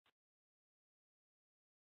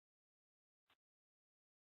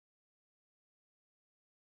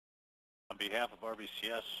behalf of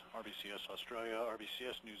RBCS, RBCS Australia,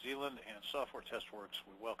 RBCS New Zealand, and Software TestWorks,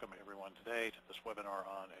 we welcome everyone today to this webinar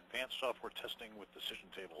on advanced software testing with decision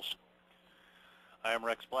tables. I am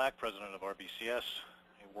Rex Black, President of RBCS,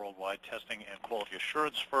 a worldwide testing and quality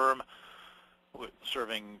assurance firm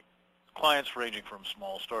serving clients ranging from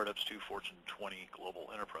small startups to Fortune 20 global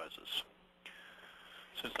enterprises.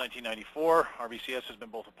 Since 1994, RBCS has been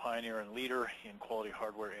both a pioneer and leader in quality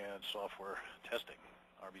hardware and software testing.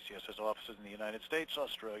 RBCS has offices in the United States,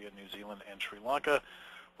 Australia, New Zealand, and Sri Lanka,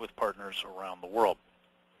 with partners around the world.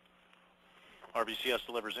 RBCS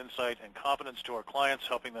delivers insight and confidence to our clients,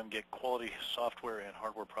 helping them get quality software and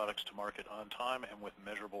hardware products to market on time and with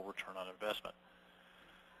measurable return on investment.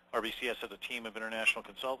 RBCS has a team of international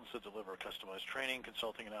consultants that deliver customized training,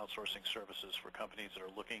 consulting, and outsourcing services for companies that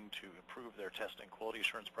are looking to improve their testing quality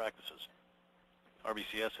assurance practices.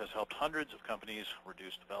 RBCS has helped hundreds of companies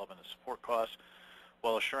reduce development and support costs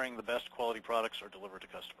while assuring the best quality products are delivered to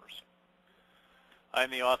customers. I am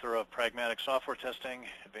the author of Pragmatic Software Testing,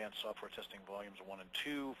 Advanced Software Testing Volumes 1 and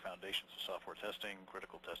 2, Foundations of Software Testing,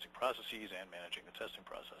 Critical Testing Processes, and Managing the Testing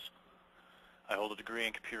Process. I hold a degree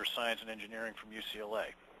in Computer Science and Engineering from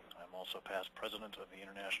UCLA. I'm also past president of the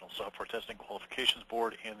International Software Testing Qualifications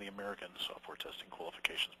Board and the American Software Testing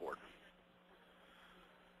Qualifications Board.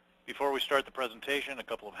 Before we start the presentation, a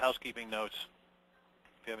couple of housekeeping notes.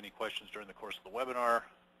 If you have any questions during the course of the webinar,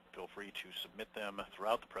 feel free to submit them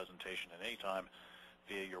throughout the presentation at any time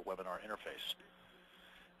via your webinar interface.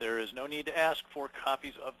 There is no need to ask for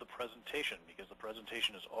copies of the presentation because the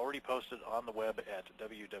presentation is already posted on the web at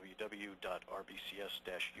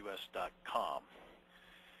www.rbcs-us.com.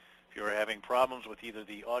 If you are having problems with either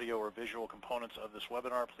the audio or visual components of this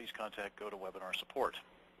webinar, please contact GoToWebinar support.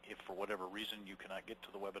 If for whatever reason you cannot get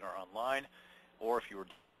to the webinar online, or if you are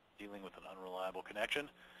dealing with an unreliable connection,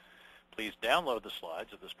 please download the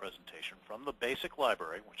slides of this presentation from the basic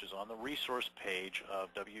library, which is on the resource page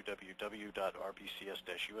of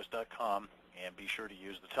www.rbcs-us.com, and be sure to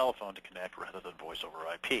use the telephone to connect rather than voice over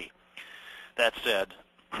IP. That said,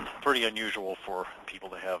 pretty unusual for people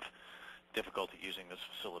to have difficulty using this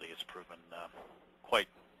facility. It's proven quite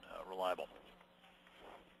reliable.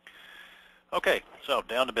 Okay, so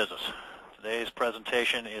down to business. Today's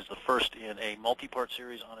presentation is the first in a multi-part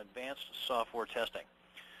series on advanced software testing.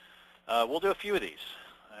 We'll do a few of these,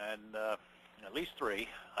 and at least three.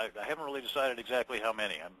 I haven't really decided exactly how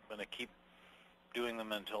many. I'm going to keep doing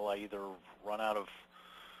them until I either run out of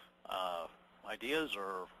ideas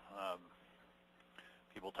or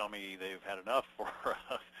people tell me they've had enough, or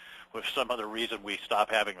with some other reason we stop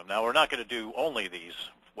having them. Now, we're not going to do only these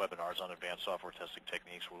webinars on advanced software testing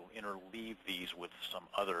techniques. We'll interleave these with some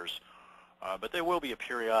others, but there will be a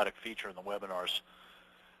periodic feature in the webinars.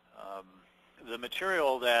 The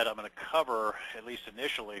material that I'm going to cover, at least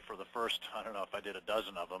initially for the first, I don't know if I did a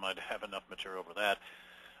dozen of them, I'd have enough material for that,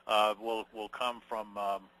 will come from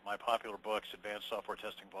my popular books, Advanced Software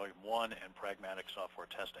Testing Volume 1 and Pragmatic Software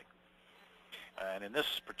Testing. And in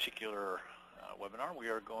this particular webinar, we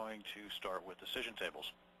are going to start with decision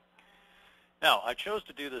tables. Now, I chose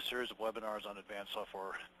to do this series of webinars on advanced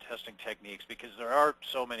software testing techniques because there are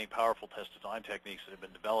so many powerful test design techniques that have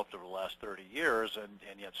been developed over the last 30 years,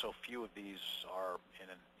 and yet so few of these are in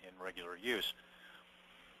regular use.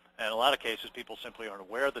 And in a lot of cases, people simply aren't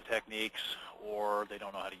aware of the techniques, or they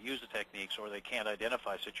don't know how to use the techniques, or they can't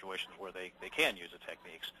identify situations where they can use the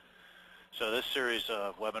techniques. So this series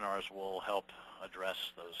of webinars will help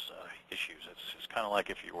address those issues. It's kind of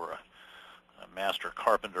like if you were a master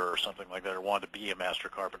carpenter or something like that, or wanted to be a master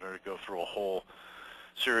carpenter, to go through a whole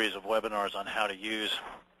series of webinars on how to use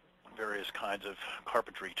various kinds of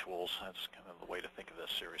carpentry tools. That's kind of the way to think of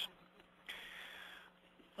this series.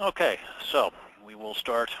 Okay, so we will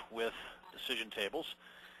start with decision tables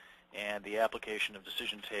and the application of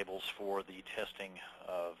decision tables for the testing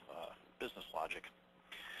of business logic.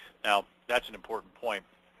 Now, that's an important point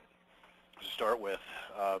to start with.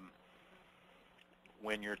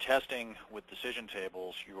 When you're testing with decision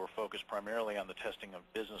tables, you are focused primarily on the testing of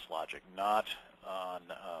business logic, not on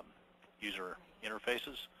user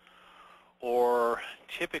interfaces, or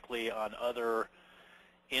typically on other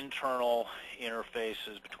internal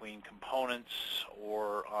interfaces between components,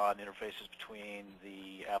 or on interfaces between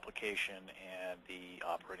the application and the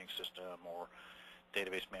operating system, or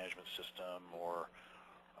database management system, or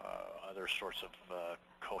other sorts of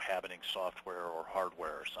cohabiting software or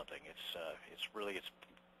hardware or something. It's really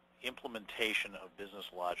implementation of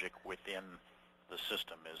business logic within the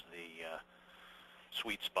system is the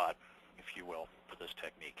sweet spot, if you will, for this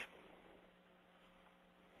technique.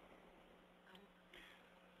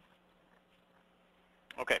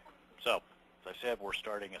 Okay, so As I said, we're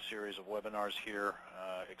starting a series of webinars here,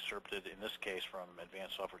 excerpted in this case from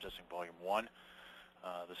Advanced Software Testing Volume 1.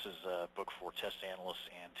 This is a book for test analysts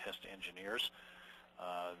and test engineers.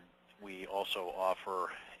 We also offer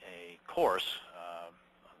a course,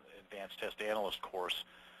 Advanced Test Analyst course,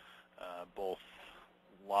 both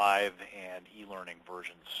live and e-learning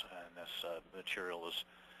versions, and this material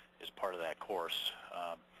is part of that course.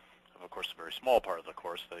 Of course, a very small part of the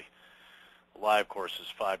course. The live course is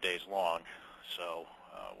 5 days long, so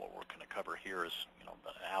what we're going to cover here is an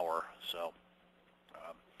hour. So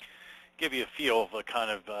give you a feel of the kind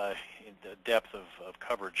of the depth of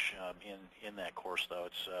coverage in that course, though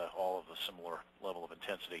it's all of a similar level of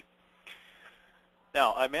intensity.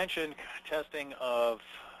 Now, I mentioned testing of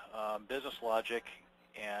business logic,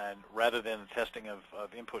 and rather than testing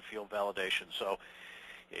of input field validation. So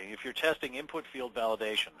if you're testing input field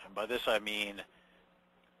validation, and by this I mean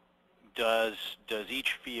does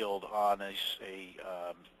each field on a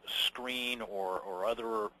screen or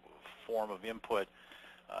other form of input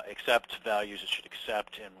accept values it should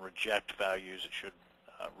accept and reject values it should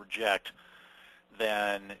reject,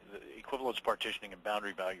 then the equivalence partitioning and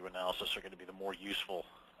boundary value analysis are going to be the more useful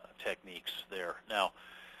techniques there. Now,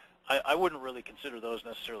 I wouldn't really consider those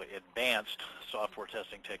necessarily advanced software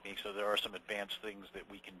testing techniques, so there are some advanced things that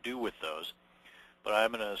we can do with those. But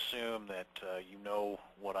I'm going to assume that you know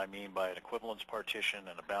what I mean by an equivalence partition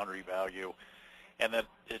and a boundary value, and that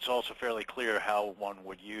it's also fairly clear how one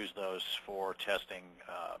would use those for testing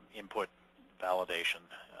input validation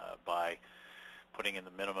by putting in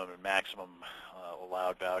the minimum and maximum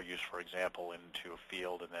allowed values, for example, into a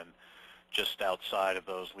field, and then just outside of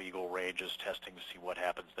those legal ranges, testing to see what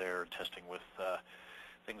happens there, and testing with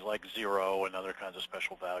things like 0 and other kinds of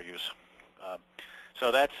special values. So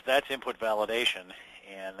that's input validation,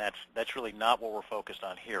 and that's really not what we're focused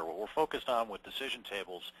on here. What we're focused on with decision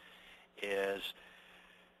tables is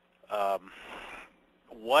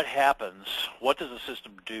what happens, what does the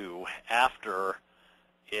system do after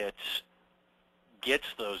it gets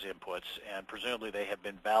those inputs, and presumably they have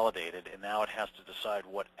been validated, and now it has to decide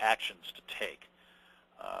what actions to take.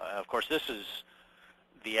 And of course, this is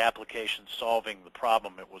the application solving the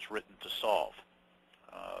problem it was written to solve.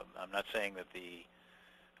 I'm not saying that the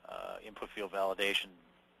input field validation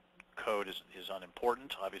code is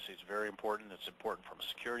unimportant. Obviously, it's very important. It's important from a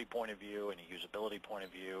security point of view and a usability point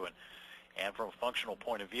of view, and from a functional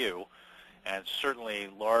point of view. And certainly,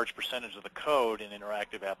 large percentage of the code in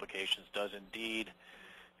interactive applications does indeed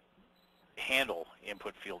handle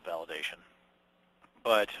input field validation.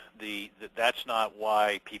 But that's not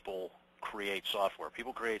why people create software.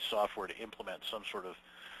 People create software to implement some sort of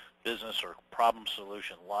business or problem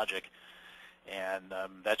solution logic, and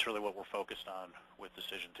that's really what we're focused on with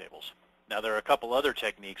decision tables. Now, there are a couple other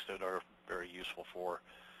techniques that are very useful for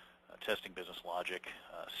testing business logic,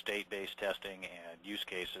 state-based testing, and use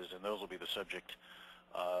cases, and those will be the subject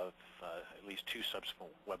of at least 2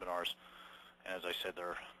 subsequent webinars. And as I said,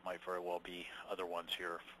 there might very well be other ones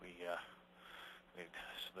here if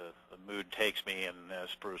the mood takes me and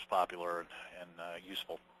it's proves popular and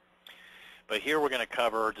useful. But here we're going to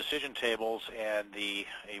cover decision tables and a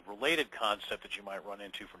related concept that you might run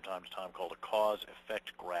into from time to time called a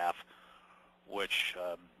cause-effect graph, which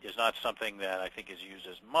is not something that I think is used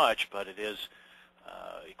as much, but it is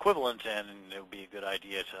equivalent, and it would be a good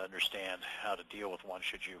idea to understand how to deal with one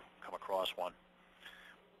should you come across one.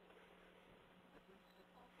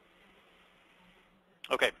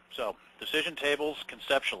 Okay, so decision tables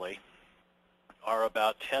conceptually are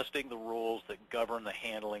about testing the rules that govern the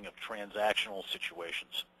handling of transactional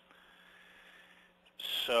situations.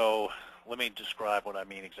 So let me describe what I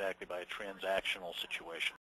mean exactly by a transactional situation.